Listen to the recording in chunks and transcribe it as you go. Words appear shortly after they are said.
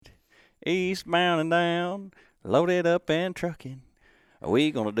Eastbound and down, loaded up and trucking. We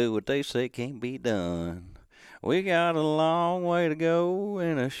gonna do what they say can't be done. We got a long way to go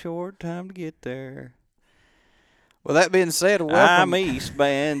and a short time to get there. Well, that being said, I'm welcome.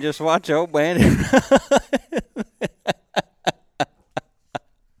 Eastbound, just watch old bandit.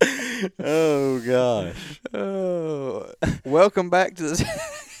 Oh gosh, Oh, welcome back to this.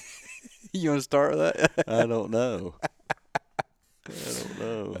 You want to start with that? I don't know. I don't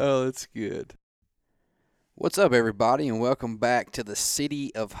know. Oh, that's good. What's up, everybody, and welcome back to the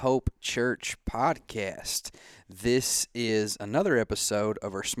City of Hope Church podcast. This is another episode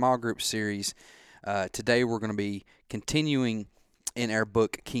of our small group series. Today, we're going to be continuing in our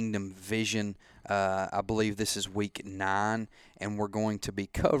book, Kingdom Vision. I believe this is week 9, and we're going to be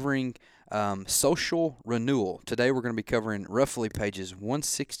covering social renewal. Today, we're going to be covering roughly pages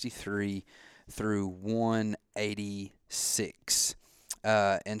 163 through 186.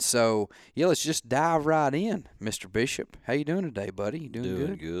 And so, let's just dive right in, Mr. Bishop. How you doing today, buddy? You doing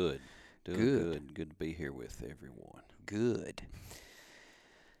good? Good. Doing Good. good. Good to be here with everyone. Good.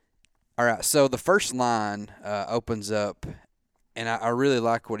 All right, so the first line opens up, and I really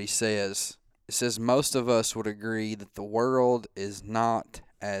like what he says. It says, most of us would agree that the world is not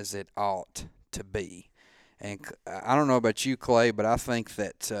as it ought to be. And I don't know about you, Clay, but I think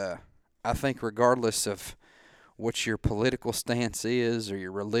that regardless of what your political stance is or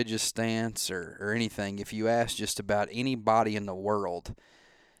your religious stance or anything, if you ask just about anybody in the world,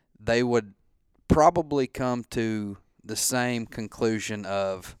 they would probably come to the same conclusion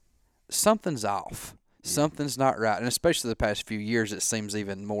of something's off. Something's not right. And especially the past few years, it seems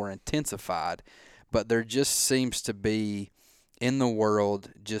even more intensified. But there just seems to be in the world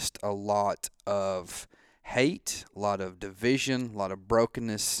just a lot of hate, a lot of division, a lot of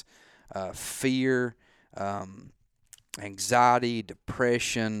brokenness, fear, anxiety,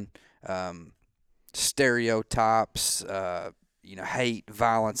 depression, stereotypes, hate,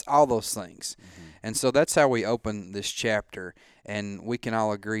 violence, all those things. Mm-hmm. And so that's how we open this chapter, and we can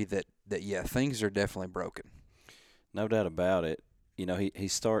all agree that things are definitely broken. No doubt about it. You know, he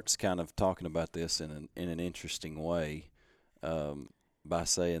starts kind of talking about this in an interesting way by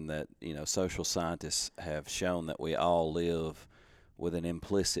saying that, social scientists have shown that we all live with an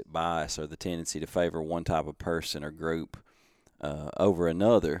implicit bias or the tendency to favor one type of person or group over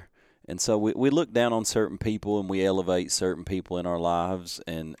another. And so we look down on certain people and we elevate certain people in our lives,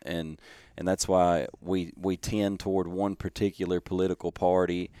 and that's why we tend toward one particular political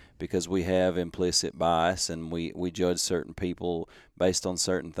party because we have implicit bias and we judge certain people based on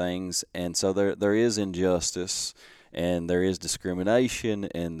certain things. And so there is injustice and there is discrimination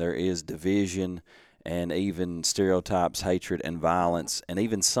and there is division and even stereotypes, hatred, and violence. And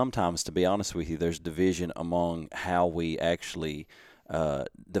even sometimes, to be honest with you, there's division among how we actually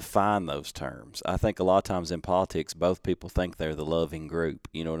define those terms. I think a lot of times in politics, both people think they're the loving group.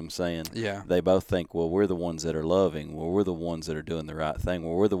 You know what I'm saying? Yeah. They both think, well, we're the ones that are loving. Well, we're the ones that are doing the right thing.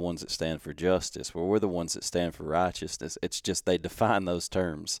 Well, we're the ones that stand for justice. Well, we're the ones that stand for righteousness. It's just they define those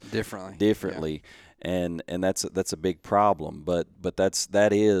terms differently, yeah. and that's a big problem. But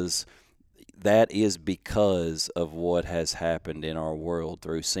that is because of what has happened in our world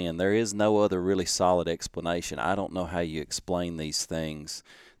through sin. There is no other really solid explanation. I don't know how you explain these things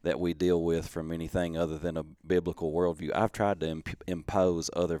that we deal with from anything other than a biblical worldview. I've tried to impose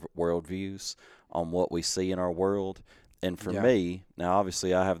other worldviews on what we see in our world. And for me, now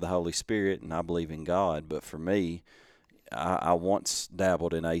obviously I have the Holy Spirit and I believe in God, but for me, I once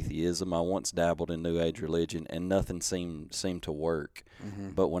dabbled in atheism. I once dabbled in New Age religion, and nothing seemed to work. Mm-hmm.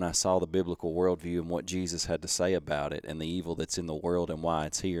 But when I saw the biblical worldview and what Jesus had to say about it and the evil that's in the world and why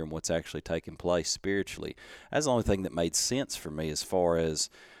it's here and what's actually taking place spiritually, that's the only thing that made sense for me as far as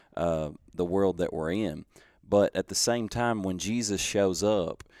the world that we're in. But at the same time, when Jesus shows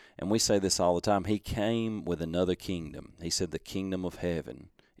up, and we say this all the time, he came with another kingdom. He said the kingdom of heaven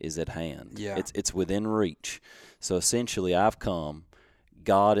is at hand. Yeah. It's within reach. So essentially, I've come,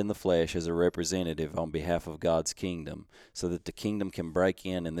 God in the flesh, as a representative on behalf of God's kingdom, so that the kingdom can break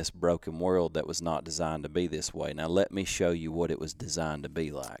in this broken world that was not designed to be this way. Now, let me show you what it was designed to be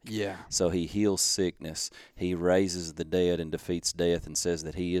like. Yeah. So he heals sickness. He raises the dead and defeats death and says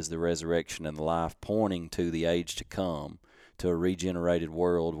that he is the resurrection and the life, pointing to the age to come, to a regenerated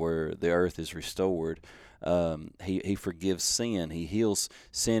world where the earth is restored. He forgives sin. He heals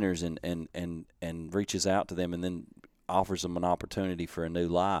sinners and reaches out to them and then offers them an opportunity for a new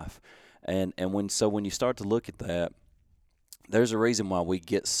life. And when you start to look at that, there's a reason why we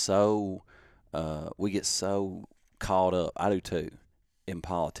get so caught up. I do too. in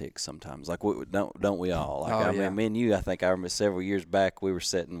politics sometimes. Like, don't we all? Like, Oh I yeah, mean, me and you, I think I remember several years back, we were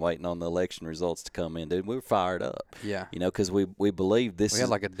sitting waiting on the election results to come in, dude. We were fired up, yeah. Because we believe this We had is.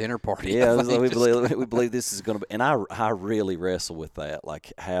 like a dinner party. Yeah, I it was like think we just believe this is going to be, and I really wrestle with that,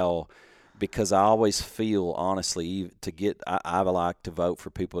 like how, because I always feel honestly I like to vote for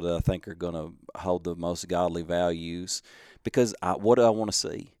people that I think are going to hold the most godly values, because what do I want to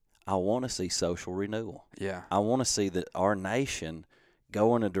see? I want to see social renewal. yeah, I want to see that our nation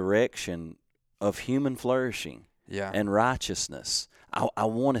go in a direction of human flourishing yeah, and righteousness. I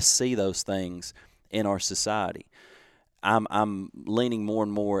want to see those things in our society. I'm leaning more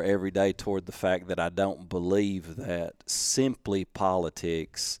and more every day toward the fact that I don't believe that simply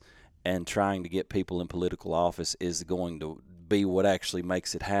politics and trying to get people in political office is going to be what actually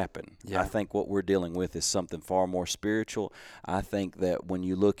makes it happen. I yeah, think what we're dealing with is something far more spiritual. I think that when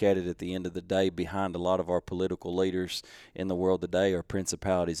you look at it at the end of the day, behind a lot of our political leaders in the world today are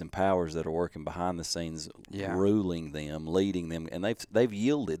principalities and powers that are working behind the scenes, yeah, ruling them, leading them, and they've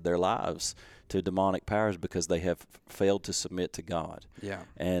yielded their lives to demonic powers because they have failed to submit to God. yeah,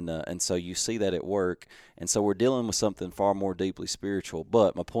 And so you see that at work. And so we're dealing with something far more deeply spiritual.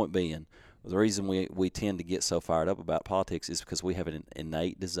 But my point being, the reason we tend to get so fired up about politics is because we have an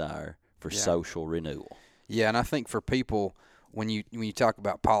innate desire for yeah. social renewal. Yeah, and I think for people, when you talk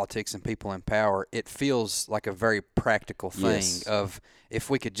about politics and people in power, it feels like a very practical thing Yes. of if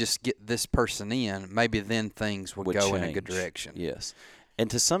we could just get this person in, maybe then things would go in a good Change. direction. Yes. And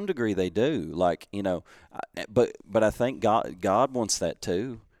to some degree they do. Like, but I think God wants that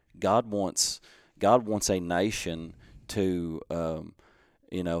too. God wants a nation to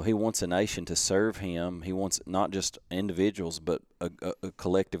he wants a nation to serve him. He wants not just individuals, but a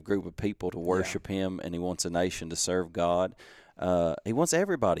collective group of people to Yeah, worship him, and he wants a nation to serve God. He wants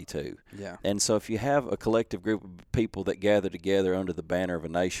everybody to. yeah, And so if you have a collective group of people that gather together under the banner of a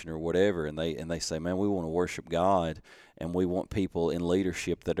nation or whatever, and they say, man, we want to worship God, and we want people in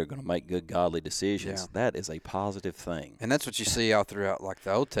leadership that are going to make good godly decisions, yeah. that is a positive thing. And that's what you see all throughout, like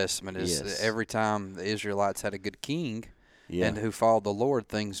the Old Testament, is Yes. every time the Israelites had a good king Yeah. and who followed the Lord,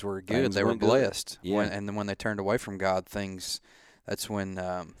 things were good. Things They were went good. blessed. Yeah. And then when they turned away from God, that's when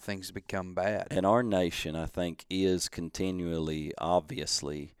things become bad. And our nation, I think, is continually,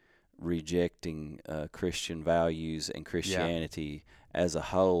 obviously, rejecting Christian values and Christianity as a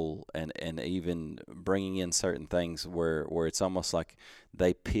whole, and even bringing in certain things where it's almost like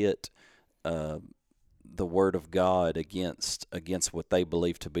they pit uh, the Word of God against what they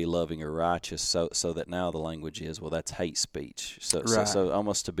believe to be loving or righteous, so that now the language is, well, that's hate speech. Right. So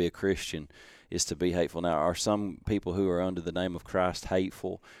almost to be a Christian is to be hateful. Now, are some people who are under the name of Christ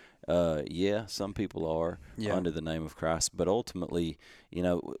hateful? Yeah, some people are Yeah. under the name of Christ, but ultimately,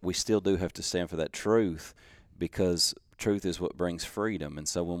 we still do have to stand for that truth, because truth is what brings freedom. And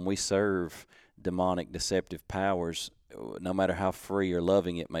so when we serve demonic, deceptive powers, no matter how free or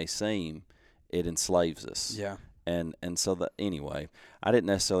loving it may seem, it enslaves us. Yeah. And so that, anyway, I didn't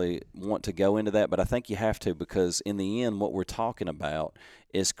necessarily want to go into that, but I think you have to, because in the end, what we're talking about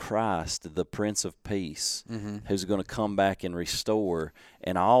is Christ, the Prince of Peace, Mm-hmm. who's going to come back and restore,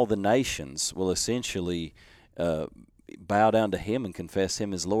 and all the nations will essentially bow down to him and confess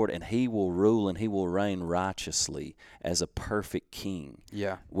him as Lord, and he will rule and he will reign righteously as a perfect king,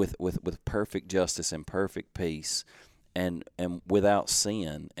 Yeah. with perfect justice and perfect peace, and without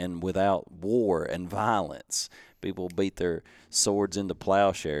sin and without war and violence. People beat their swords into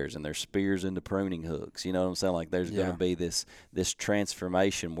plowshares and their spears into pruning hooks. You know what I'm saying? Like, there's going Yeah. to be this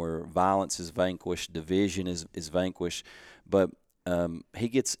transformation where violence is vanquished, division is vanquished. But he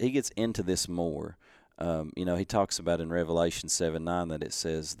gets into this more. He talks about in Revelation 7:9 that it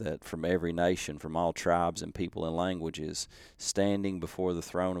says that from every nation, from all tribes and people and languages, standing before the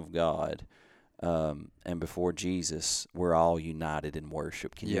throne of God, and before Jesus, we're all united in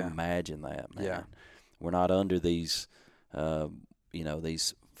worship. Can you Yeah. imagine that, man? Yeah. We're not under these,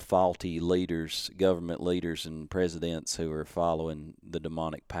 these faulty leaders, government leaders and presidents who are following the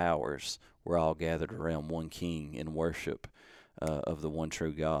demonic powers. We're all gathered around one King in worship of the one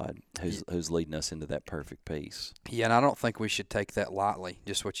true God, who's leading us into that perfect peace. Yeah, and I don't think we should take that lightly.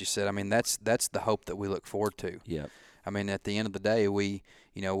 Just what you said. I mean, that's the hope that we look forward to. Yeah. I mean, at the end of the day, we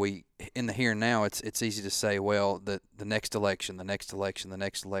in the here and now, it's easy to say, well, the next election, the next election, the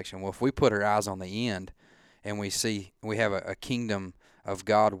next election. Well, if we put our eyes on the end, and we see we have a kingdom of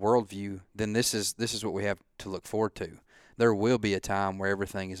God worldview, then this is what we have to look forward to. There will be a time where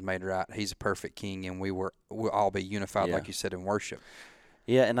everything is made right. He's a perfect king, and we'll all be unified, Yeah. like you said, in worship.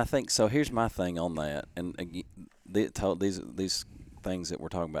 Yeah, and I think so. Here's my thing on that, and these things that we're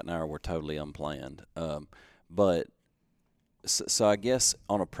talking about now were totally unplanned. But So I guess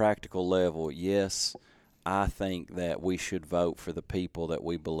on a practical level, yes, I think that we should vote for the people that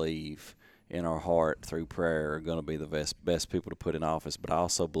we believe in our heart through prayer are going to be the best people to put in office. But I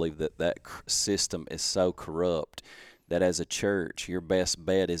also believe that system is so corrupt that as a church, your best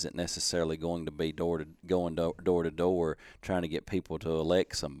bet isn't necessarily going to be going door to door trying to get people to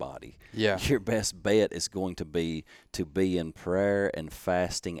elect somebody. Yeah. Your best bet is going to be in prayer and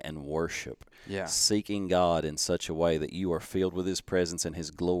fasting and worship, Yeah. seeking God in such a way that you are filled with His presence and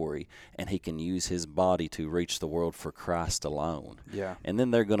His glory, and He can use His body to reach the world for Christ alone. Yeah. And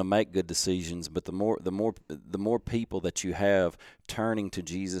then they're going to make good decisions. But the more people that you have turning to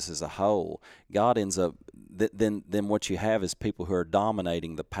Jesus as a whole, God ends up then what you have is people who are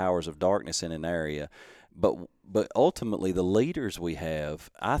dominating the powers of darkness in an area. But ultimately, the leaders we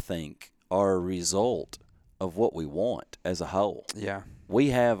have, I think, are a result of what we want as a whole. Yeah. We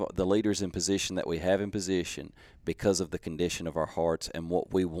have the leaders in position that we have in position because of the condition of our hearts and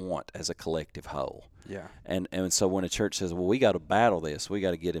what we want as a collective whole. Yeah. And so when a church says, well, we got to battle this, we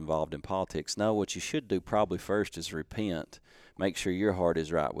got to get involved in politics. No, what you should do probably first is repent, make sure your heart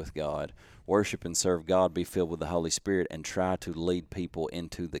is right with God, worship and serve God, be filled with the Holy Spirit, and try to lead people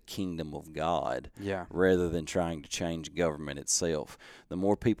into the kingdom of God. Yeah. Rather than trying to change government itself. The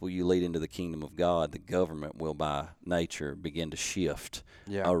more people you lead into the kingdom of God, the government will by nature begin to shift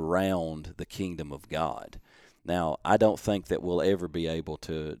around the kingdom of God. Now, I don't think that we'll ever be able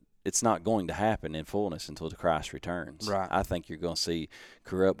to, it's not going to happen in fullness until Christ returns. Right. I think you're going to see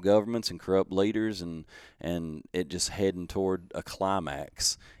corrupt governments and corrupt leaders and it just heading toward a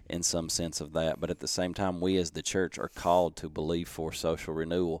climax in some sense of that. But at the same time, we as the church are called to believe for social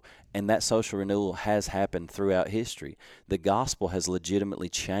renewal. And that social renewal has happened throughout history. The gospel has legitimately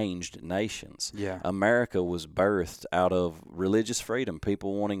changed nations. Yeah. America was birthed out of religious freedom,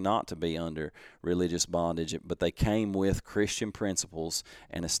 people wanting not to be under religious bondage, but they came with Christian principles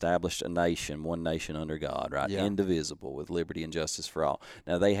and established a nation, one nation under God, right? Yeah. Indivisible, with liberty and justice for all.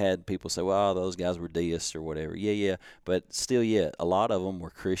 Now, they had people say, well, those guys were deists or whatever. Yeah, but still yet, a lot of them were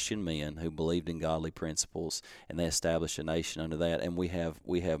Christian men who believed in godly principles, and they established a nation under that, and we have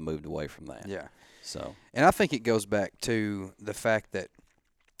moved away from that. Yeah. So, and I think it goes back to the fact that,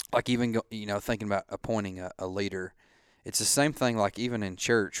 like, even thinking about appointing a leader, it's the same thing. Like, even in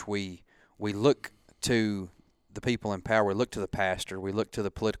church, we look to the people in power, we look to the pastor, we look to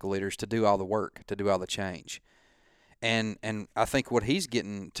the political leaders to do all the work, to do all the change. And I think what he's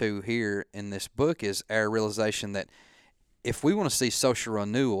getting to here in this book is our realization that if we want to see social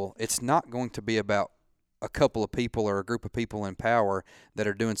renewal, it's not going to be about a couple of people or a group of people in power that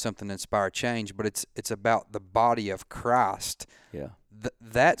are doing something to inspire change, but it's about the body of Christ. yeah.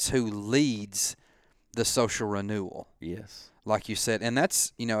 That's who leads the social renewal. Yes. Like you said, and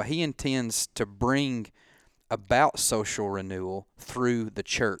that's, he intends to bring about social renewal through the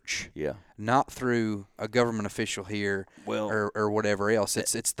church. Yeah. Not through a government official here or whatever else.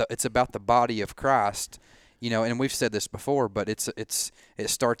 It's about the body of Christ. And we've said this before, but it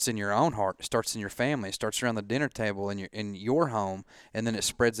starts in your own heart. It starts in your family. It starts around the dinner table in your home, and then it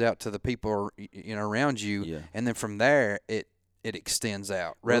spreads out to the people around you. Yeah. And then from there, it extends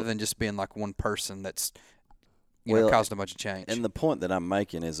out rather than just being like one person that's caused a bunch of change. And the point that I'm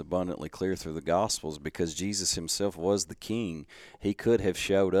making is abundantly clear through the Gospels, because Jesus himself was the king. He could have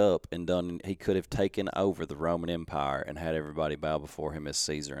showed up and he could have taken over the Roman Empire and had everybody bow before him as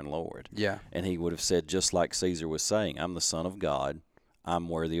Caesar and Lord. Yeah. And he would have said, just like Caesar was saying, I'm the Son of God, I'm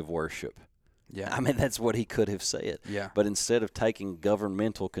worthy of worship. Yeah. I mean, that's what he could have said. Yeah. But instead of taking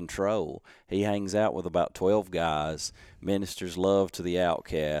governmental control, he hangs out with about 12 guys, ministers love to the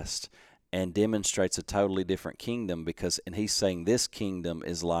outcast, and demonstrates a totally different kingdom, and he's saying this kingdom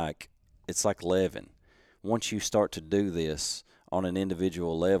is it's like leaven. Once you start to do this on an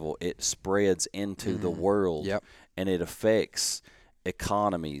individual level, it spreads into the world. Yep. And it affects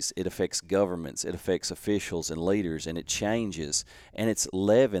economies, it affects governments, it affects officials and leaders, and it changes. And it's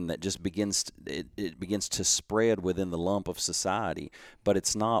leaven that just begins to spread within the lump of society. But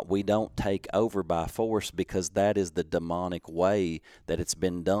it's not, we don't take over by force, because that is the demonic way that it's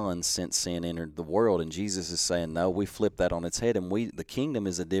been done since sin entered the world. And Jesus is saying, no, we flip that on its head, and the kingdom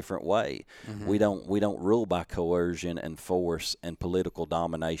is a different way. Mm-hmm. We don't rule by coercion and force and political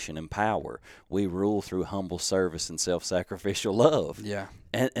domination and power. We rule through humble service and self-sacrificial love. Yeah.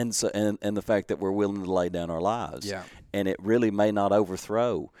 And the fact that we're willing to lay down our lives. Yeah. And it really may not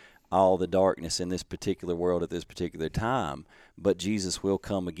overthrow all the darkness in this particular world at this particular time, but Jesus will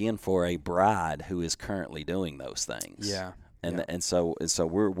come again for a bride who is currently doing those things. Yeah. And so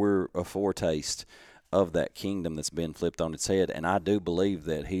we're a foretaste of that kingdom that's been flipped on its head. And I do believe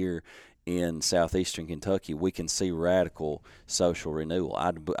that here in southeastern Kentucky, we can see radical social renewal.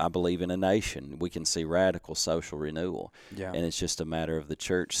 I believe in a nation, we can see radical social renewal. Yeah. And it's just a matter of the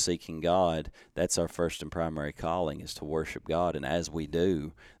church seeking God. That's our first and primary calling, is to worship God. And as we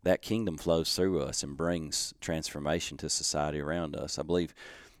do, that kingdom flows through us and brings transformation to society around us. I believe,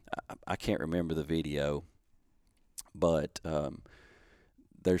 I can't remember the video, but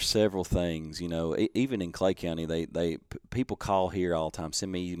there's several things, even in Clay County, people call here all the time,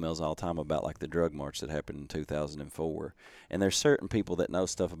 send me emails all the time about like the drug march that happened in 2004. And there's certain people that know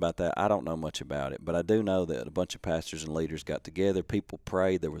stuff about that. I don't know much about it, but I do know that a bunch of pastors and leaders got together, people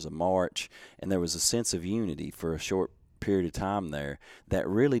prayed, there was a march, and there was a sense of unity for a short period of time there that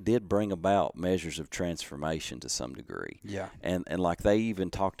really did bring about measures of transformation to some degree. Yeah. And like they even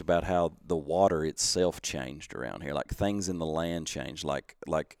talked about how the water itself changed around here, like things in the land changed, like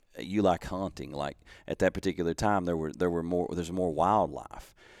you like hunting, like at that particular time there's more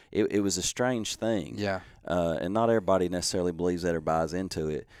wildlife. It was a strange thing. Yeah. And not everybody necessarily believes that or buys into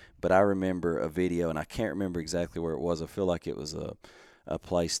it, but I remember a video, and I can't remember exactly where it was. I feel like it was a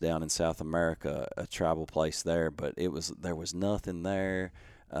place down in South America, a tribal place there, but there was nothing there,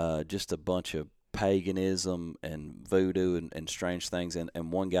 just a bunch of paganism and voodoo and strange things. And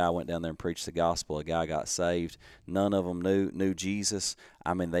one guy went down there and preached the gospel. A guy got saved. None of them knew Jesus.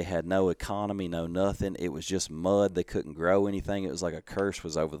 I mean, they had no economy, no nothing. It was just mud. They couldn't grow anything. It was like a curse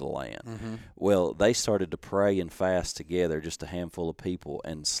was over the land. Mm-hmm. Well, they started to pray and fast together, just a handful of people.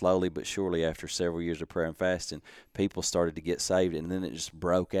 And slowly but surely, after several years of prayer and fasting, people started to get saved. And then it just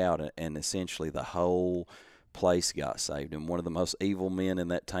broke out, and essentially the whole place got saved. And one of the most evil men in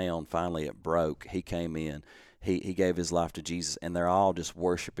that town, finally it broke. He came in. He gave his life to Jesus, and they're all just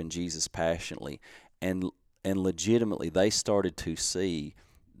worshiping Jesus passionately. And legitimately, they started to see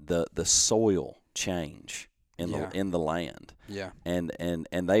the soil change in the land. Yeah.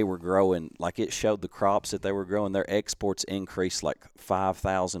 And they were growing, like it showed the crops that they were growing. Their exports increased like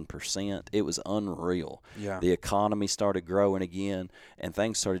 5,000%. It was unreal. Yeah. The economy started growing again, and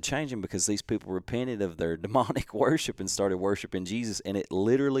things started changing because these people repented of their demonic worship and started worshiping Jesus, and it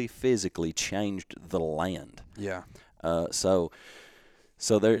literally physically changed the land. Yeah. So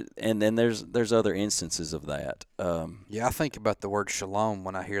there, and then there's other instances of that. Yeah, I think about the word shalom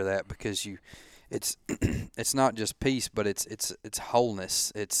when I hear that, because it's it's not just peace, but it's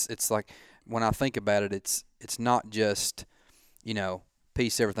wholeness. It's like, when I think about it, it's not just,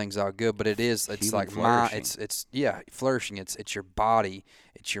 peace, everything's all good, but it's Human like flourishing. it's flourishing. It's your body,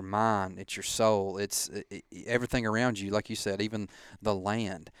 it's your mind, it's your soul, it's everything around you, like you said, even the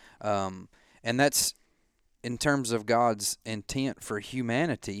land. And that's in terms of God's intent for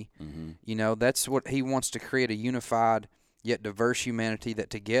humanity. Mm-hmm. That's what He wants, to create a unified yet diverse humanity that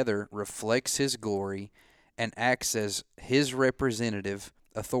together reflects His glory and acts as His representative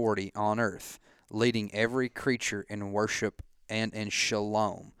authority on earth, leading every creature in worship and in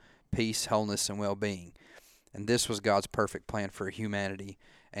shalom, peace, wholeness, and well-being. And this was God's perfect plan for humanity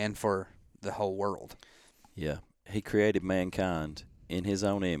and for the whole world. Yeah. He created mankind in His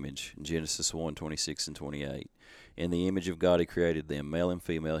own image, Genesis 1:26 and 28. In the image of God He created them, male and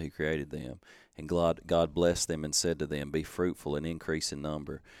female He created them. And God blessed them and said to them, "Be fruitful and increase in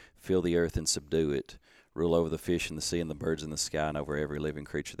number, fill the earth and subdue it, rule over the fish in the sea and the birds in the sky, and over every living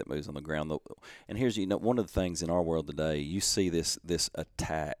creature that moves on the ground." And here's, one of the things in our world today, you see this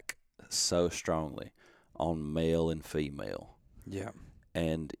attack so strongly on male and female. Yeah.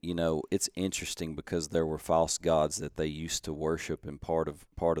 And it's interesting because there were false gods that they used to worship, and part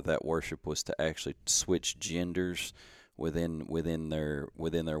of that worship was to actually switch genders within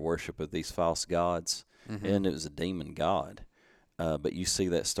their worship of these false gods. Mm-hmm. And it was a demon god. But you see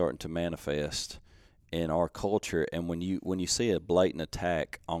that starting to manifest in our culture, and when you see a blatant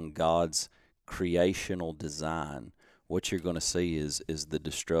attack on God's creational design, what you're going to see is the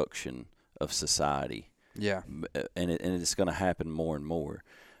destruction of society. Yeah. And it's going to happen more and more,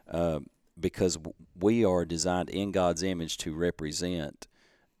 because we are designed in God's image to represent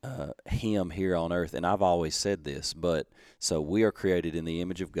Him here on earth. And I've always said this, but so we are created in the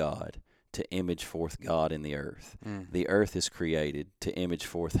image of God to image forth God in the earth. The earth is created to image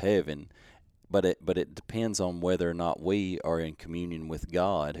forth heaven, but it depends on whether or not we are in communion with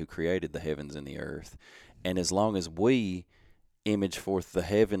God who created the heavens and the earth. And as long as we image forth the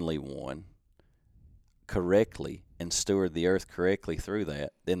heavenly one correctly and steward the earth correctly through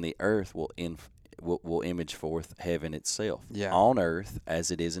that, then the earth will image forth heaven itself, on earth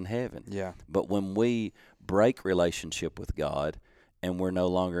as it is in heaven. Yeah. But when we break relationship with God and we're no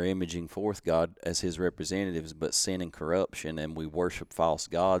longer imaging forth God as His representatives, but sin and corruption, and we worship false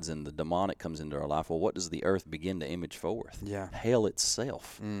gods and the demonic comes into our life, well, what does the earth begin to image forth? Yeah. Hell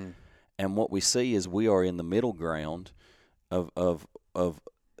itself. And what we see is we are in the middle ground of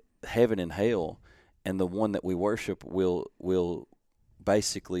heaven and hell, and the one that we worship will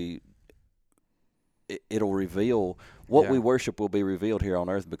basically it'll reveal what we Yeah. worship will be revealed here on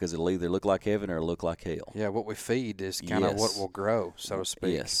earth, because it'll either look like heaven or look like hell. Yeah, what we feed is kind of what Yes. will grow, so to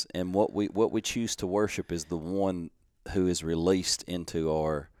speak. Yes, and what we choose to worship is the one who is released into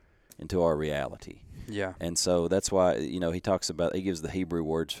our reality. Yeah. And so that's why he talks about, he gives the Hebrew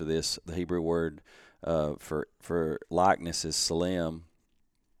words for this. The Hebrew word for likeness is salim,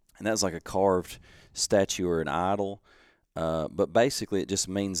 and that's like a carved statue or an idol. But basically, it just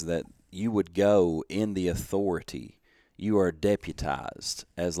means that you would go in the authority. You are deputized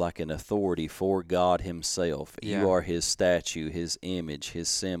as like an authority for God Himself. Yeah. You are His statue, His image, His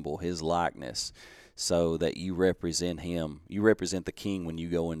symbol, His likeness, so that you represent Him. You represent the King when you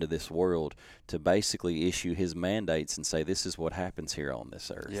go into this world to basically issue His mandates and say, this is what happens here on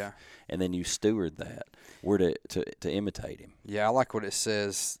this earth. Yeah. And then you steward that. We're to imitate Him. Yeah, I like what it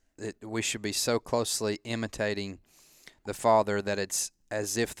says. We should be so closely imitating the Father that it's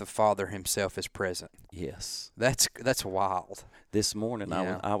as if the Father Himself is present. Yes. That's wild. This morning,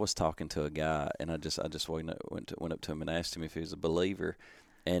 Yeah. I was talking to a guy, and I just went up to him and asked him if he was a believer,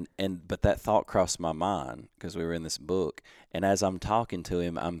 but that thought crossed my mind because we were in this book, and as I'm talking to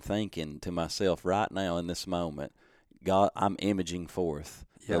him, I'm thinking to myself right now in this moment, God, I'm imaging forth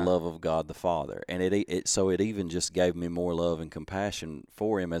the Yeah. love of God the Father, and it even just gave me more love and compassion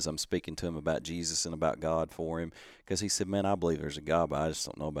for him as I'm speaking to him about Jesus and about God for him, because he said, man, I believe there's a God, but I just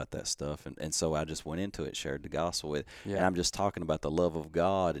don't know about that stuff, and so I just went into it, shared the gospel with, and Yeah. I'm just talking about the love of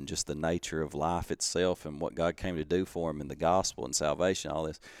God and just the nature of life itself and what God came to do for him and the gospel and salvation, all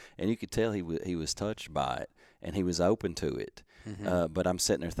this, and you could tell he was touched by it and he was open to it. But I'm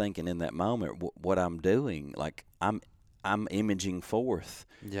sitting there thinking in that moment, what I'm doing, like I'm imaging forth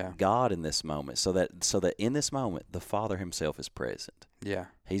Yeah. God in this moment, so that in this moment the Father Himself is present. Yeah.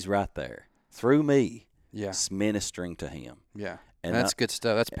 He's right there through me, Yeah. ministering to Him. Yeah. And That's good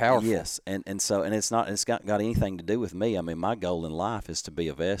stuff. That's powerful. Yes, and it's got anything to do with me. I mean, my goal in life is to be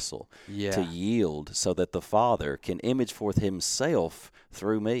a vessel, Yeah. to yield, so that the Father can image forth Himself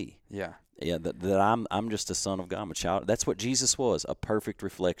through me. Yeah. Yeah, that I'm just a son of God, I'm a child. That's what Jesus was, a perfect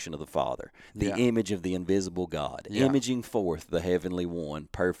reflection of the Father, the Yeah. image of the invisible God, Yeah. imaging forth the heavenly one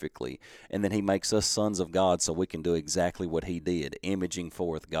perfectly. And then He makes us sons of God so we can do exactly what He did, imaging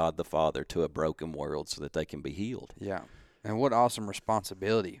forth God the Father to a broken world so that they can be healed. Yeah. And what awesome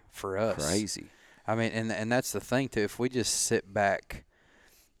responsibility for us. Crazy. I mean, and that's the thing too. If we just sit back,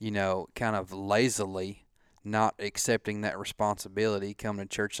 kind of lazily, not accepting that responsibility, coming to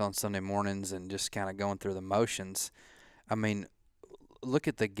church on Sunday mornings and just kind of going through the motions, I mean, look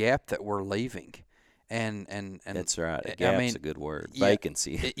at the gap that we're leaving. And That's right. I Gap's mean, a good word. yeah,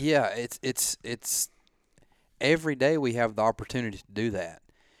 Vacancy. it's every day we have the opportunity to do that.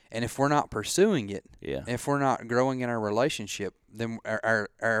 And if we're not pursuing it, Yeah. if we're not growing in our relationship, then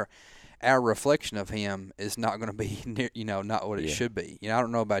our reflection of Him is not going to be not what it Yeah. should be. I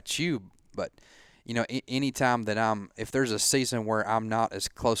don't know about you, but any time that if there's a season where I'm not as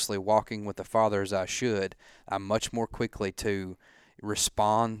closely walking with the Father as I should, I'm much more quickly to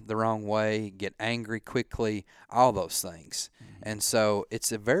respond the wrong way, get angry quickly, all those things. And so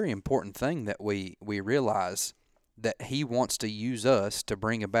it's a very important thing that we realize that He wants to use us to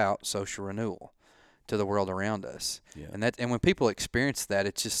bring about social renewal to the world around us. Yeah. And when people experience that,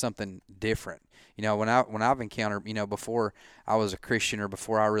 it's just something different. When I've encountered, before I was a Christian or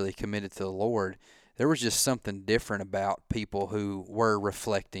before I really committed to the Lord, there was just something different about people who were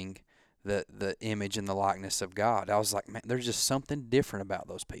reflecting the image and the likeness of God. I was like, man, there's just something different about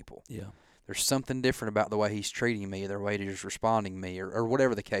those people. Yeah. There's something different about the way He's treating me, the way He's responding to me, or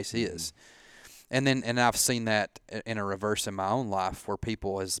whatever the case is. And I've seen that in a reverse in my own life where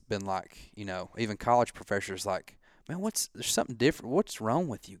people has been like, even college professors like, man, there's something different. What's wrong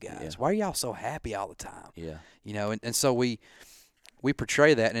with you guys? Yeah. Why are y'all so happy all the time? Yeah. And so we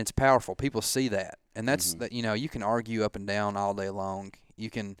portray that, and it's powerful. People see that. And that's that, you can argue up and down all day long. You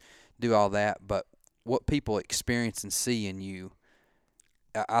can do all that, but what people experience and see in you,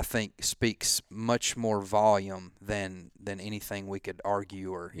 I think, speaks much more volume than anything we could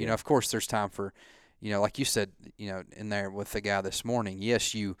argue. Or of course, there's time for, like you said, in there with the guy this morning.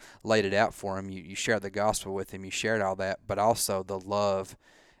 Yes, you laid it out for him. You shared the gospel with him. You shared all that, but also the love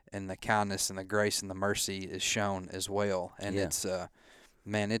and the kindness and the grace and the mercy is shown as well. And it's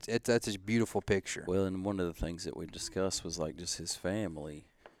man, that's a beautiful picture. Well, and one of the things that we discussed was like just his family,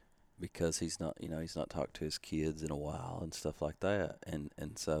 because he's not talked to his kids in a while and stuff like that. And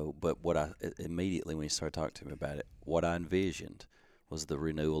so, but what I immediately, when he started talking to me about it, what I envisioned was the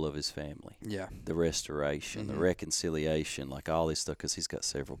renewal of his family, Yeah. the restoration, the Mhm. reconciliation, like all this stuff, because he's got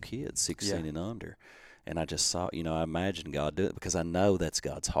several kids, 16 Yeah. and under. And I just saw, I imagine God do it because I know that's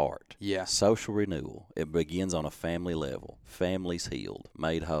God's heart. Yeah. Social renewal. It begins on a family level. Families healed,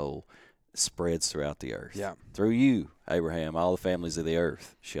 made whole, spreads throughout the earth. Yeah. Through you, Abraham, all the families of the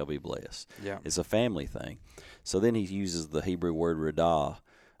earth shall be blessed. Yeah. It's a family thing. So then he uses the Hebrew word radah,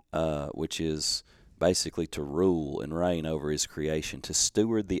 which is basically to rule and reign over his creation, to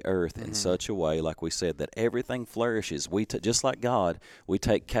steward the earth in such a way, like we said, that everything flourishes. Just like God, we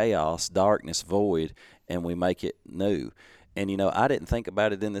take chaos, darkness, void, and we make it new. And I didn't think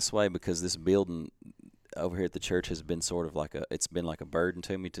about it in this way because this building over here at the church has been sort of it's been like a burden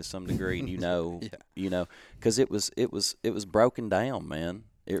to me to some degree, and Yeah. because it was broken down, man.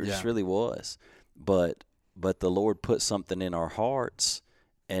 It just Yeah. really was. But the Lord put something in our hearts,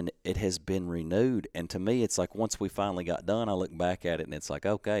 and it has been renewed. And to me, it's like once we finally got done, I look back at it and it's like,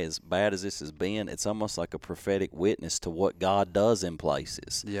 okay, as bad as this has been, it's almost like a prophetic witness to what God does in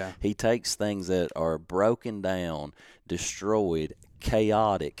places. Yeah. He takes things that are broken down, destroyed,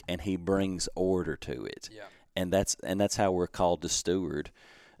 chaotic, and he brings order to it. Yeah. And that's how we're called to steward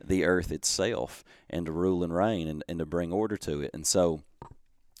the earth itself, and to rule and reign, and to bring order to it. And so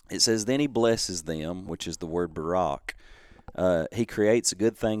it says, then he blesses them, which is the word barak. He creates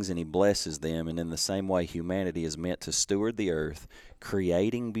good things and he blesses them, and in the same way, humanity is meant to steward the earth,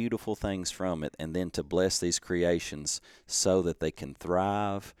 creating beautiful things from it, and then to bless these creations so that they can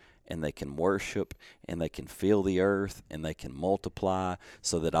thrive and they can worship and they can fill the earth and they can multiply,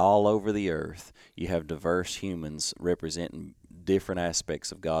 so that all over the earth you have diverse humans representing different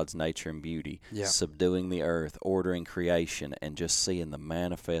aspects of God's nature and beauty, Yeah. subduing the earth, ordering creation, and just seeing the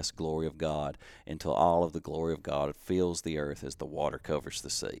manifest glory of God until all of the glory of God fills the earth as the water covers the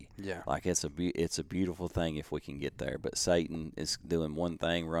sea. Yeah. Like it's a beautiful thing if we can get there. But Satan is doing one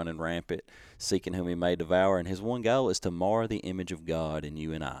thing, running rampant, seeking whom he may devour, and his one goal is to mar the image of God in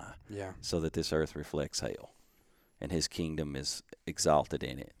you and I, Yeah. so that this earth reflects hell, and his kingdom is exalted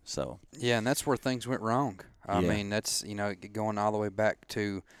in it. So Yeah, and that's where things went wrong. I Yeah. mean, that's, going all the way back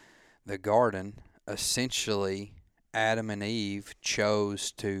to the garden. Essentially, Adam and Eve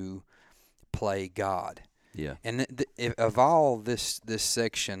chose to play God. yeah, And of all this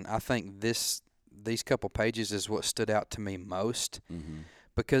section, I think these couple pages is what stood out to me most, mm-hmm.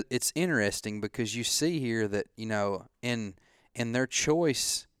 because it's interesting, because you see here that, in their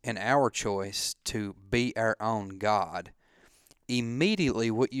choice and our choice to be our own God,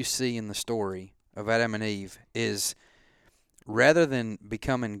 immediately what you see in the story of Adam and Eve is, rather than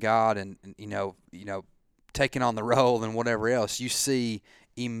becoming God and taking on the role and whatever else, you see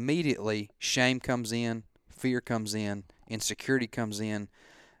immediately shame comes in, fear comes in, insecurity comes in,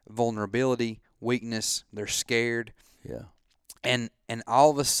 vulnerability, weakness, they're scared. yeah, And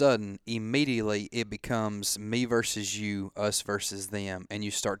all of a sudden, immediately, it becomes me versus you, us versus them, and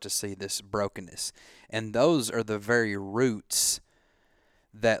you start to see this brokenness. And those are the very roots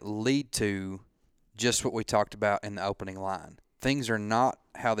that lead to just what we talked about in the opening line. Things are not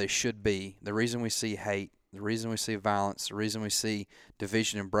how they should be. The reason we see hate, the reason we see violence, the reason we see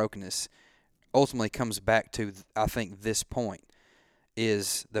division and brokenness ultimately comes back to, I think, this point,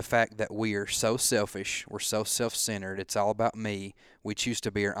 is the fact that we are so selfish, we're so self-centered, it's all about me. We choose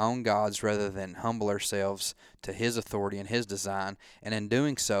to be our own gods rather than humble ourselves to his authority and his design, and in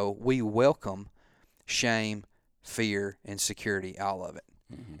doing so, we welcome shame, fear, insecurity, all of it.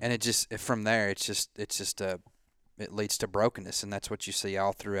 mm-hmm. And it just, from there, it leads to brokenness, and that's what you see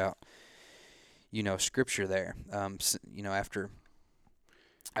all throughout, Scripture there.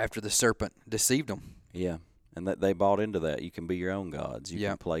 After the serpent deceived them. Yeah, and that they bought into that. You can be your own gods. You Yeah.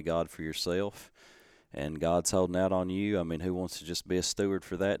 can play God for yourself, and God's holding out on you. I mean, who wants to just be a steward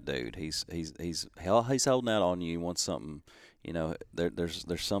for that dude? He's holding out on you. He wants something. There's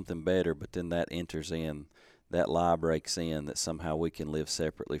something better, but then that enters in. That lie breaks in that somehow we can live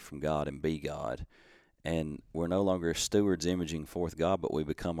separately from God and be God. And we're no longer stewards imaging forth God, but we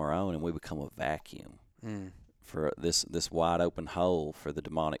become our own, and we become a vacuum for this wide open hole for the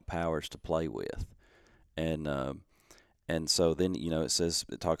demonic powers to play with. And so then,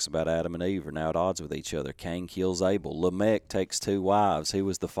 it talks about Adam and Eve are now at odds with each other. Cain kills Abel. Lamech takes two wives. He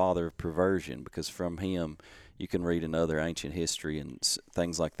was the father of perversion, because from him, you can read in other ancient history and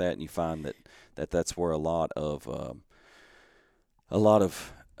things like that, and you find that's where a lot of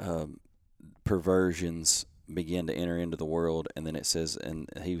perversions begin to enter into the world. And then it says, and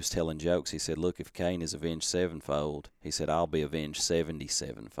he was telling jokes. He said, look, if Cain is avenged sevenfold, he said, I'll be avenged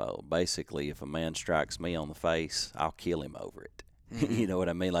 77-fold. Basically, if a man strikes me on the face, I'll kill him over it. You know what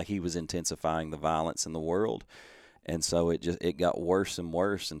I mean? Like, he was intensifying the violence in the world. And so it got worse and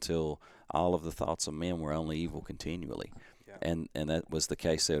worse until all of the thoughts of men were only evil continually. Yeah. And that was the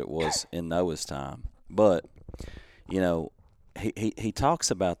case that it was in Noah's time. But, you know, he talks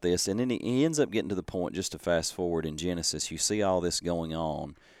about this, and then he ends up getting to the point, just to fast forward in Genesis, you see all this going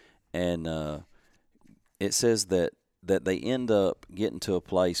on, and it says that they end up getting to a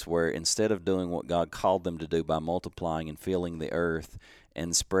place where instead of doing what God called them to do by multiplying and filling the earth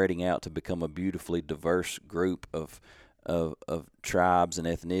and spreading out to become a beautifully diverse group of tribes and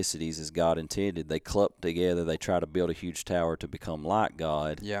ethnicities as God intended, they clump together, they try to build a huge tower to become like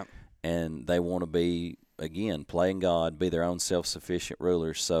God, Yeah. and they want to be, again, playing God, be their own self-sufficient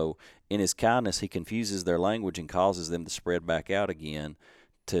rulers. So in his kindness, he confuses their language and causes them to spread back out again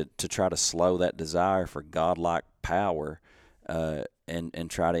to try to slow that desire for godlike power, and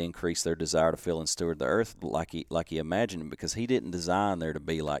try to increase their desire to fill and steward the earth like he imagined it, because he didn't design there to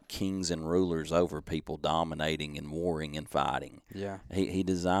be like kings and rulers over people, dominating and warring and fighting. Yeah. He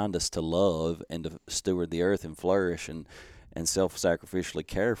designed us to love and to steward the earth and flourish and self-sacrificially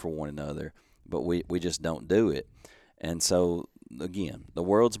care for one another, but we just don't do it. And so, again, the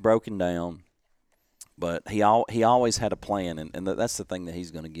world's broken down, but he always had a plan, and that's the thing that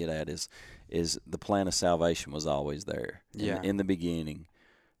he's going to get at is the plan of salvation was always there Yeah. in the beginning.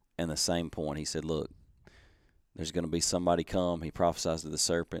 And the same point, he said, look, there's going to be somebody come. He prophesies to the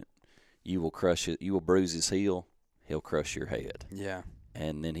serpent, you will crush it, you will bruise his heel, he'll crush your head. Yeah.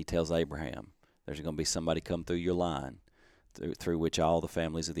 And then he tells Abraham, there's going to be somebody come through your line, through which all the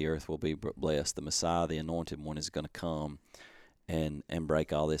families of the earth will be blessed. The Messiah, the anointed one, is going to come and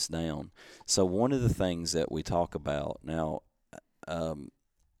break all this down. So one of the things that we talk about now,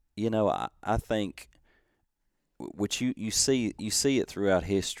 I think, which you see it throughout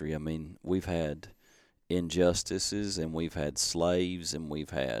history. I mean, we've had injustices, and we've had slaves, and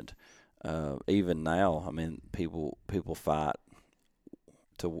we've had even now. I mean, people fight.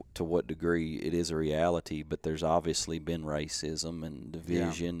 To what degree it is a reality, but there's obviously been racism and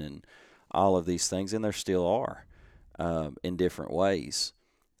division and all of these things, and there still are, in different ways.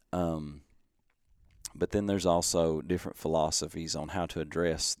 But then there's also different philosophies on how to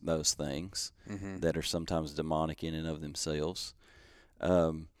address those things that are sometimes demonic in and of themselves.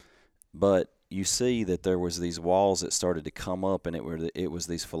 But you see that there was these walls that started to come up, and it was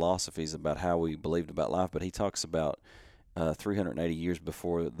these philosophies about how we believed about life. But he talks about 380 years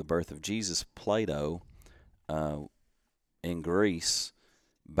before the birth of Jesus, Plato in Greece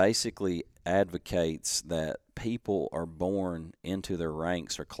basically advocates that people are born into their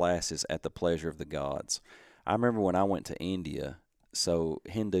ranks or classes at the pleasure of the gods. I remember when I went to India, so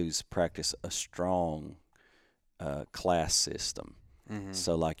Hindus practice a strong class system.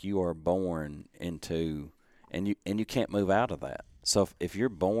 So like you are born into, and you can't move out of that. So if you're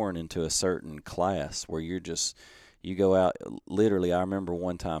born into a certain class where you go out, literally, I remember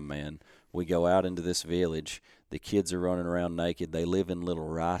one time, man, we go out into this village, the kids are running around naked, they live in little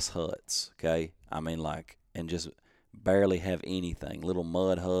rice huts, okay? I mean, like, and just barely have anything, little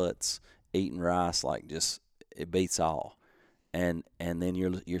mud huts, eating rice, like just, it beats all. And then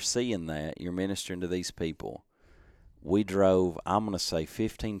you're seeing that, you're ministering to these people. We drove, I'm going to say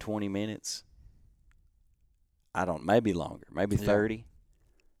 15, 20 minutes. Maybe longer, maybe 30.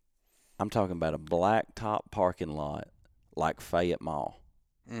 I'm talking about a blacktop parking lot like Fayette Mall.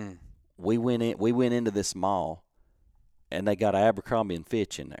 We went into this mall, and they got Abercrombie and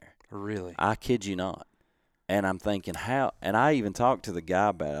Fitch in there. Really? I kid you not. And I'm thinking, how? And I even talked to the guy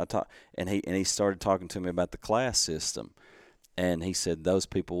about it. And he started talking to me about the class system, and he said those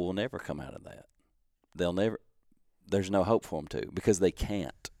people will never come out of that. They'll never. There's no hope for them to, because they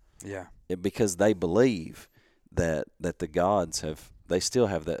can't. Yeah. Because they believe that the gods have. They still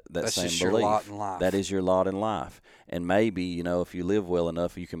have that That's same just belief. your lot in life. That is your lot in life. And maybe, if you live well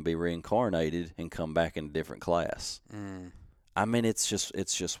enough, you can be reincarnated and come back in a different class. I mean, it's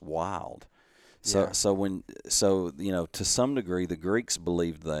just wild. So to some degree, the Greeks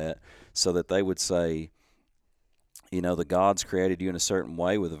believed that, so that they would say, the gods created you in a certain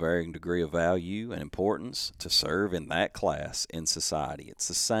way with a varying degree of value and importance to serve in that class in society. It's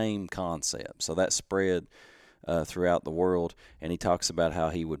the same concept. So that spread throughout the world, and he talks about how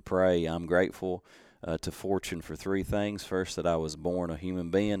he would pray, I'm grateful to fortune for three things. First, that I was born a human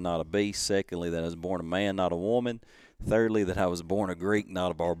being, not a beast. Secondly, that I was born a man, not a woman. Thirdly, that I was born a Greek,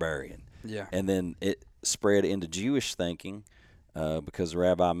 not a barbarian. Yeah. And then it spread into Jewish thinking, because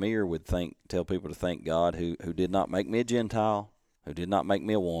Rabbi Meir would tell people to thank God who did not make me a Gentile, who did not make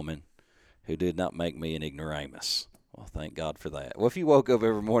me a woman, who did not make me an ignoramus. Well, thank God for that. Well, if you woke up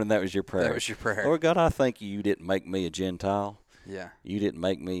every morning, that was your prayer. That was your prayer. Lord God, I thank you didn't make me a Gentile. Yeah. You didn't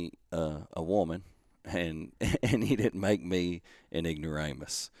make me a woman. and and He didn't make me an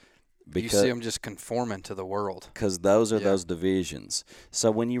ignoramus. You see Because them just conforming to the world. because those are Yeah. those divisions.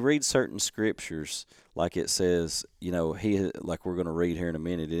 So when you read certain scriptures, like it says, like we're going to read here in a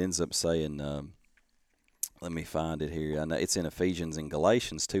minute, it ends up saying, let me find it here. I know it's in Ephesians and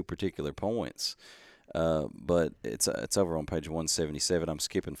Galatians, two particular points. But it's over on page 177. I'm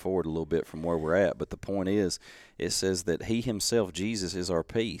skipping forward a little bit from where we're at, but the point is, it says that He Himself, Jesus, is our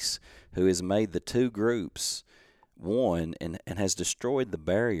peace, who has made the two groups one, and has destroyed the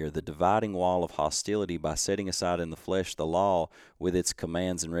barrier, the dividing wall of hostility, by setting aside in the flesh the law with its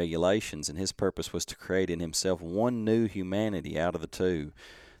commands and regulations. And His purpose was to create in Himself one new humanity out of the two,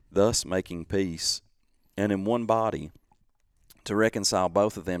 thus making peace, and in one body to reconcile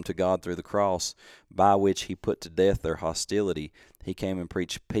both of them to God through the cross, by which He put to death their hostility. He came and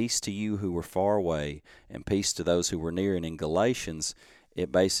preached peace to you who were far away, and peace to those who were near. And in Galatians,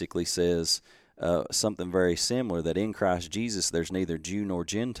 it basically says something very similar, that in Christ Jesus there's neither Jew nor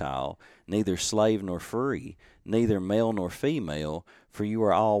Gentile, neither slave nor free, neither male nor female, for you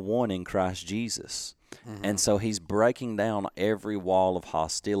are all one in Christ Jesus. And so he's breaking down every wall of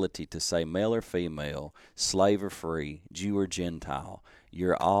hostility to say male or female, slave or free, Jew or Gentile.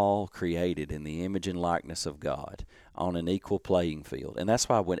 You're all created in the image and likeness of God on an equal playing field. And that's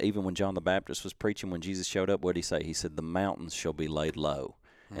why even when John the Baptist was preaching, when Jesus showed up, what did he say? He said, the mountains shall be laid low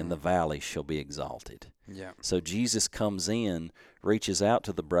and the valleys shall be exalted. Yeah. So Jesus comes in, reaches out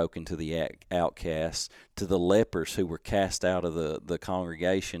to the broken, to the outcasts, to the lepers who were cast out of the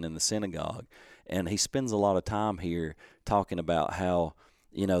congregation in the synagogue. And he spends a lot of time here talking about how,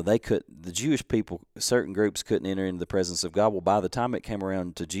 the Jewish people, certain groups couldn't enter into the presence of God. Well, by the time it came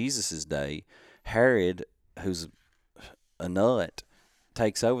around to Jesus' day, Herod, who's a nut,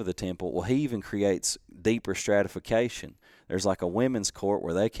 takes over the temple. Well, he even creates deeper stratification. There's like a women's court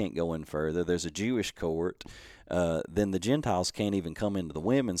where they can't go in further. There's a Jewish court. Then the Gentiles can't even come into the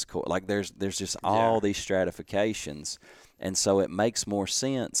women's court. Like there's just all these stratifications. And so it makes more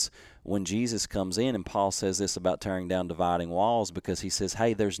sense when Jesus comes in, and Paul says this about tearing down dividing walls, because he says,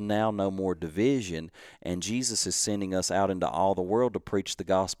 hey, there's now no more division, and Jesus is sending us out into all the world to preach the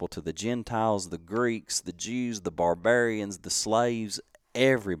gospel to the Gentiles, the Greeks, the Jews, the barbarians, the slaves,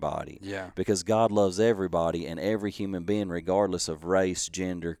 everybody. Yeah. Because God loves everybody, and every human being, regardless of race,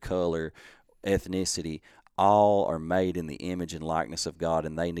 gender, color, ethnicity, all are made in the image and likeness of God,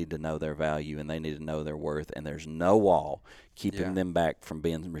 and they need to know their value, and they need to know their worth, and there's no wall keeping them back from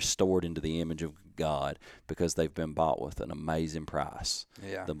being restored into the image of God, because they've been bought with an amazing price,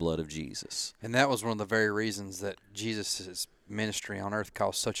 the blood of Jesus. And that was one of the very reasons that Jesus' ministry on earth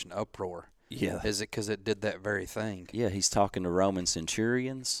caused such an uproar. Yeah. Is it because it did that very thing? Yeah, he's talking to Roman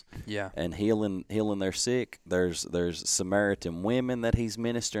centurions. Yeah. And healing their sick. There's Samaritan women that he's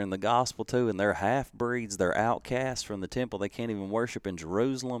ministering the gospel to, and they're half-breeds, they're outcasts from the temple. They can't even worship in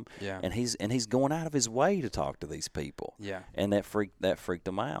Jerusalem. Yeah. And he's going out of his way to talk to these people. Yeah. And that freaked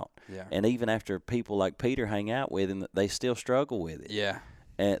them out. Yeah. And even after people like Peter hang out with him, they still struggle with it. Yeah.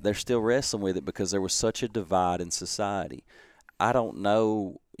 And they're still wrestling with it because there was such a divide in society. I don't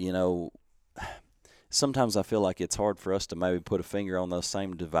know, sometimes I feel like it's hard for us to maybe put a finger on those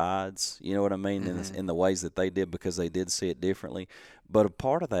same divides, you know what I mean, in the ways that they did, because they did see it differently. But a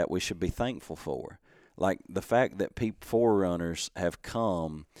part of that we should be thankful for. Like the fact that forerunners have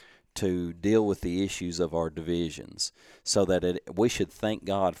come to deal with the issues of our divisions, so that we should thank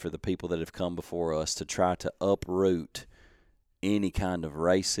God for the people that have come before us to try to uproot any kind of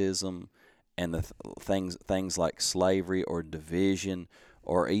racism and the things like slavery or division,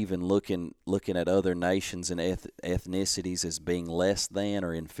 or even looking at other nations and ethnicities as being less than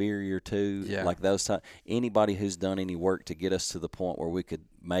or inferior to, like those type. Anybody who's done any work to get us to the point where we could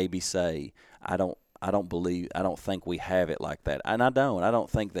maybe say, I don't think we have it like that. And I don't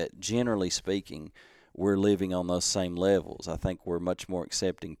think that, generally speaking, we're living on those same levels. I think we're much more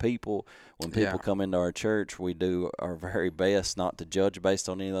accepting people. When people come into our church, we do our very best not to judge based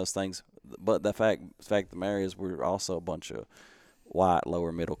on any of those things. But the fact of the matter is, we're also a bunch of white,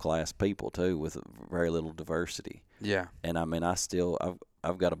 lower middle class people too, with very little diversity. Yeah. And I mean,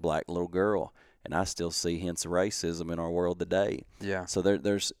 I've got a black little girl, and I still see hints of racism in our world today. Yeah. So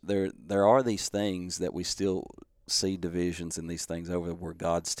there are these things that we still see divisions and these things over, where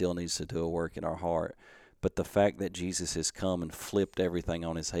God still needs to do a work in our heart. But the fact that Jesus has come and flipped everything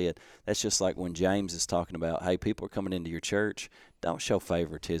on his head, that's just like when James is talking about, hey, people are coming into your church, don't show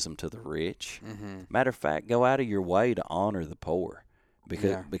favoritism to the rich. Mm-hmm. Matter of fact, go out of your way to honor the poor,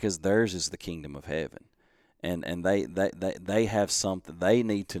 because theirs is the kingdom of heaven. And they have something. They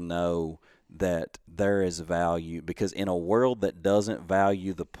need to know that there is value, because in a world that doesn't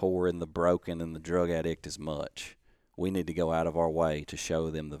value the poor and the broken and the drug addict as much, we need to go out of our way to show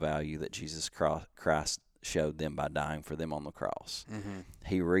them the value that Jesus Christ showed them by dying for them on the cross. Mm-hmm.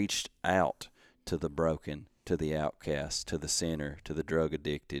 He reached out to the broken, to the outcast, to the sinner, to the drug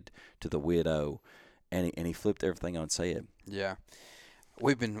addicted, to the widow, and he flipped everything on its head. Yeah.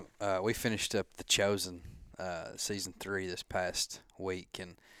 We finished up The Chosen season 3 this past week,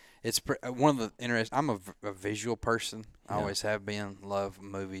 and it's one of the interesting. I'm a visual person. I Yeah. always have been. Love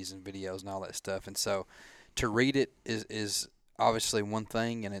movies and videos and all that stuff, and so to read it is obviously one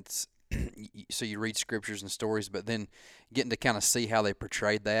thing, and it's so you read scriptures and stories, but then getting to kind of see how they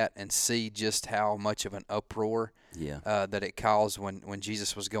portrayed that and see just how much of an uproar Yeah. that it caused when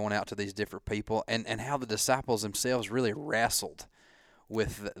Jesus was going out to these different people, and how the disciples themselves really wrestled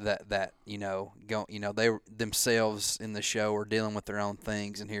with that they themselves in the show are dealing with their own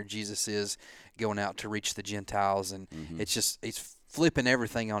things, and here Jesus is going out to reach the Gentiles, and Mm-hmm. it's flipping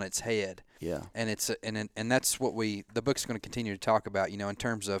everything on its head. Yeah. And and that's what the book's going to continue to talk about, in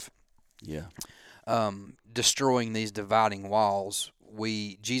terms of Yeah. destroying these dividing walls.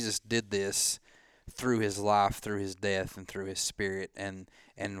 Jesus did this through his life, through his death, and through his spirit.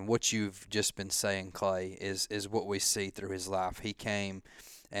 And what you've just been saying, Clay, is what we see through his life. He came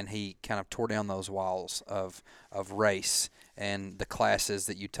and he kind of tore down those walls of race and the classes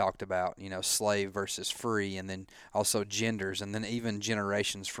that you talked about, slave versus free, and then also genders, and then even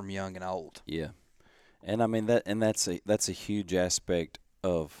generations from young and old. Yeah. And I mean that's a huge aspect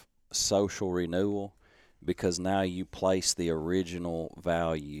of social renewal, because now you place the original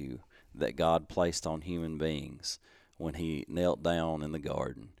value that God placed on human beings when he knelt down in the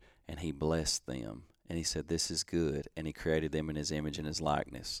garden and he blessed them and he said, "This is good," and he created them in his image and his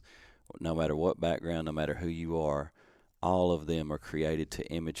likeness. No matter what background, no matter who you are, all of them are created to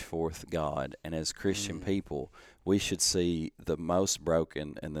image forth God. And as Christian people, we should see the most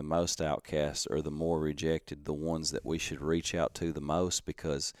broken and the most outcast, or the more rejected, the ones that we should reach out to the most,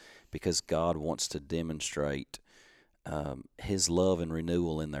 because God wants to demonstrate his love and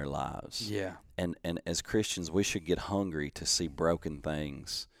renewal in their lives. Yeah. And as Christians, we should get hungry to see broken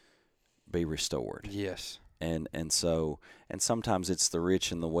things be restored. Yes. And sometimes it's the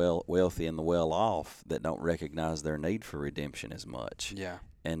rich and the wealthy and the well off that don't recognize their need for redemption as much. Yeah.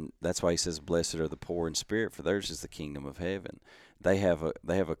 And that's why he says, "Blessed are the poor in spirit, for theirs is the kingdom of heaven." They have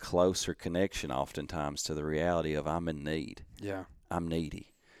a closer connection oftentimes to the reality of, I'm in need. Yeah. I'm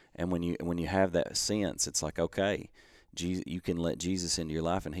needy. And when you have that sense, it's like, okay, you can let Jesus into your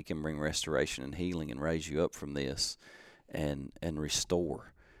life, and he can bring restoration and healing and raise you up from this, and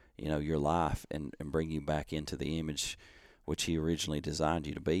restore your life, and bring you back into the image which he originally designed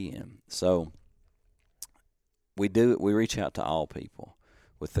you to be in. So we reach out to all people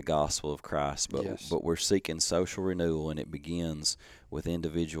with the gospel of Christ, but Yes. but we're seeking social renewal, and it begins with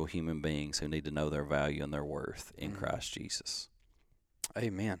individual human beings who need to know their value and their worth in Christ Jesus.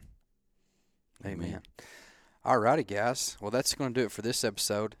 Amen. Amen. Amen. All righty, guys. Well, that's going to do it for this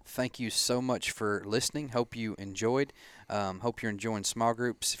episode. Thank you so much for listening. Hope you enjoyed. Hope you're enjoying small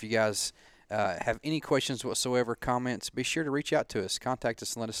groups. If you guys have any questions whatsoever, comments, be sure to reach out to us. Contact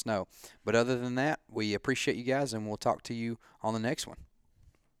us and let us know. But other than that, we appreciate you guys, and we'll talk to you on the next one.